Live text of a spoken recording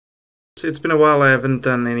It's been a while. I haven't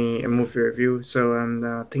done any movie review, so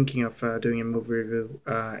I'm thinking of doing a movie review.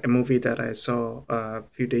 A movie that I saw a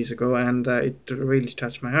few days ago, and it really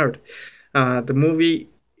touched my heart. The movie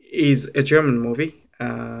is a German movie,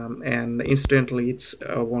 and incidentally, it's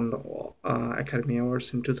won Academy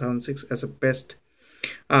Awards in 2006 as a best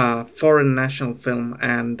foreign national film,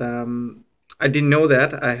 and I didn't know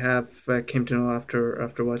that. I have came to know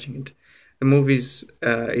after watching it. The movie is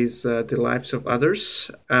The Lives of Others.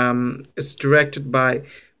 It's directed by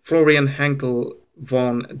Florian Henkel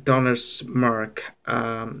von Donnersmarck,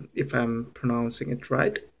 if I'm pronouncing it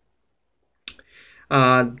right.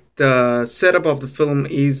 The setup of the film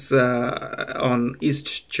is on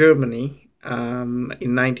East Germany in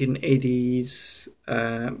 1980s,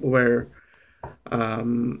 where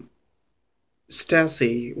um,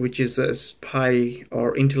 Stasi, which is a spy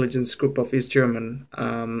or intelligence group of East German,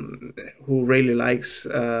 who really likes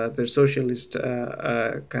their socialist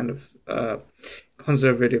kind of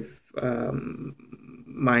conservative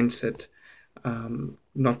mindset,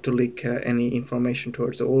 not to leak any information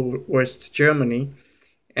towards the old West Germany,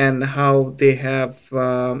 and how they have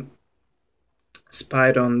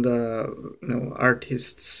spied on the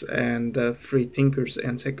artists and free thinkers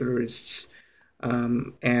and secularists,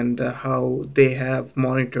 and how they have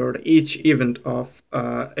monitored each event of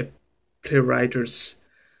a playwright's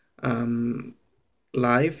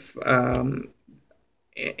life, and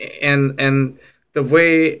the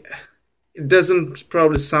way it doesn't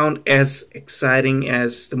probably sound as exciting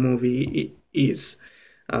as the movie is.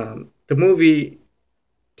 The movie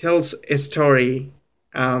tells a story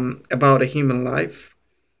about a human life,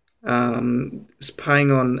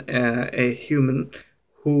 spying on a human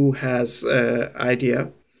who has an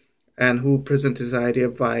idea and who presents his idea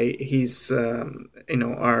by his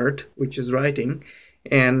art, which is writing,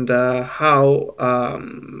 and how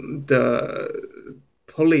the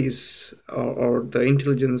police or the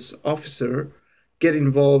intelligence officer get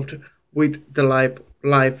involved with the life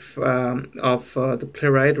of the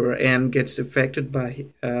playwright and gets affected by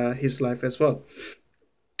his life as well.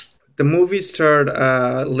 The movie starred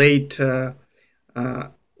late Ulrich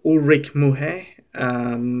Muhe.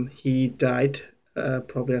 He died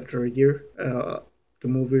probably after a year the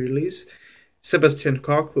movie release. Sebastian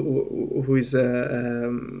Koch, who is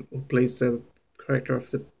who plays the character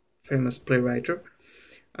of the famous playwright,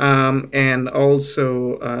 and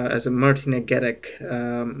also as a Martina Gedeck,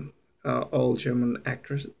 all German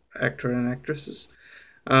actor and actresses.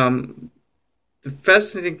 The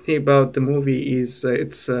fascinating thing about the movie is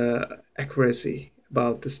its accuracy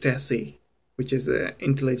about the Stasi, which is an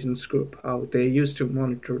intelligence group, how they used to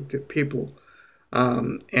monitor the people,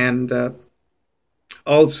 and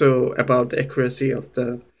also about the accuracy of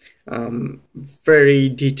the very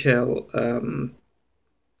detailed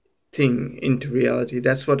thing into reality.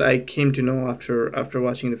 That's what I came to know after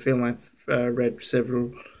watching the film. I've read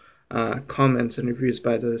several comments and reviews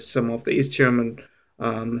by some of the East German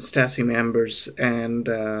Stasi members, and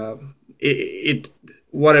it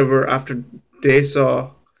whatever after they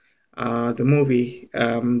saw the movie,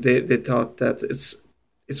 they thought that it's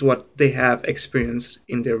what they have experienced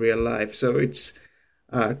in their real life. So it's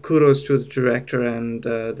kudos to the director and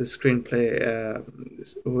the screenplay,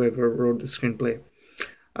 whoever wrote the screenplay.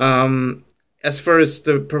 As far as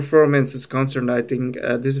the performance is concerned, I think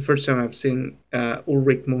this is the first time I've seen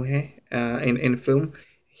Ulrich Muhe in a film.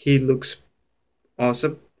 He looks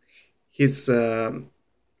awesome. His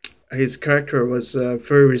character was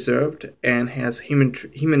very reserved and has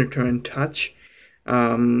humanitarian touch.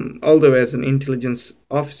 Although as an intelligence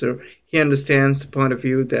officer, he understands the point of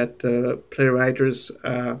view that the playwrights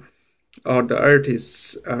or the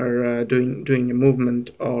artists are doing a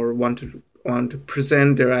movement or want to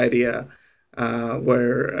present their idea,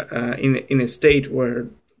 where in a state where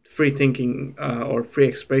free thinking or free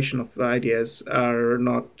expression of ideas are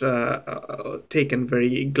not taken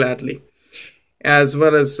very gladly, as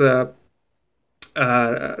well as the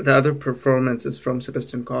other performances from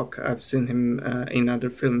Sebastian Koch. I've seen him in other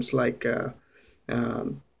films like The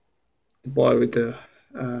Boy with the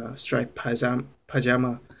Striped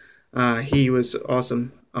Pajama. He was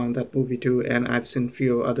awesome on that movie too, and I've seen a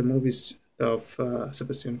few other movies of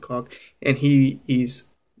Sebastian Koch, and he is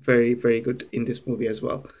very, very good in this movie as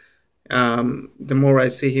well. The more I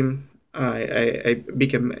see him, I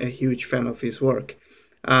become a huge fan of his work.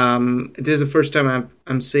 This is the first time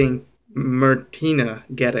I'm seeing Martina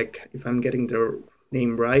Gedeck, if I'm getting the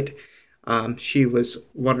name right. She was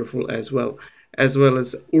wonderful as well as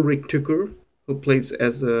Ulrich Tucker, who plays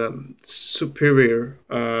as a superior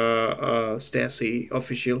Stasi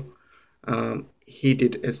official. He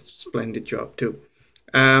did a splendid job too.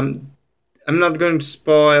 I'm not going to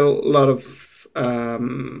spoil a lot of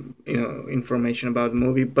information about the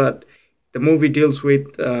movie, but the movie deals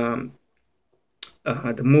with the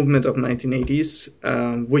movement of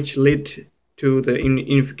 1980s, which led to the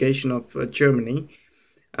unification of Germany.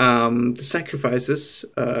 The sacrifices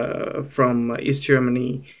from East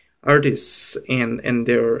Germany artists and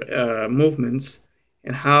their movements,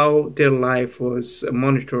 and how their life was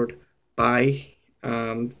monitored by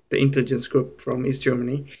the intelligence group from East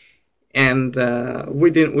Germany, and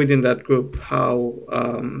within that group, how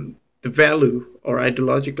the value or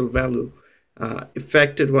ideological value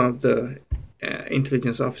affected one of the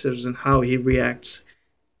intelligence officers, and how he reacts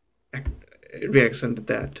under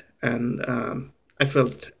that. And I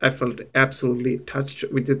felt absolutely touched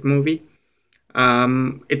with that movie.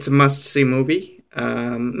 It's a must-see movie,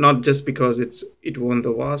 not just because it won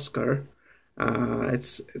the Oscar.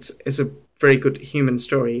 It's a very good human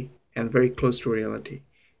story and very close to reality.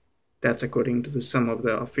 That's according to some of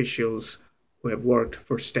the officials who have worked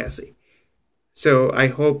for Stasi. So I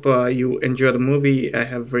hope you enjoy the movie. I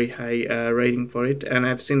have very high rating for it, and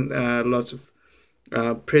I've seen lots of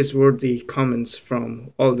praiseworthy comments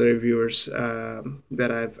from all the reviewers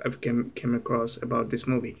that I've came across about this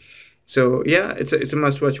movie. So yeah, it's a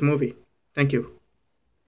must-watch movie. Thank you.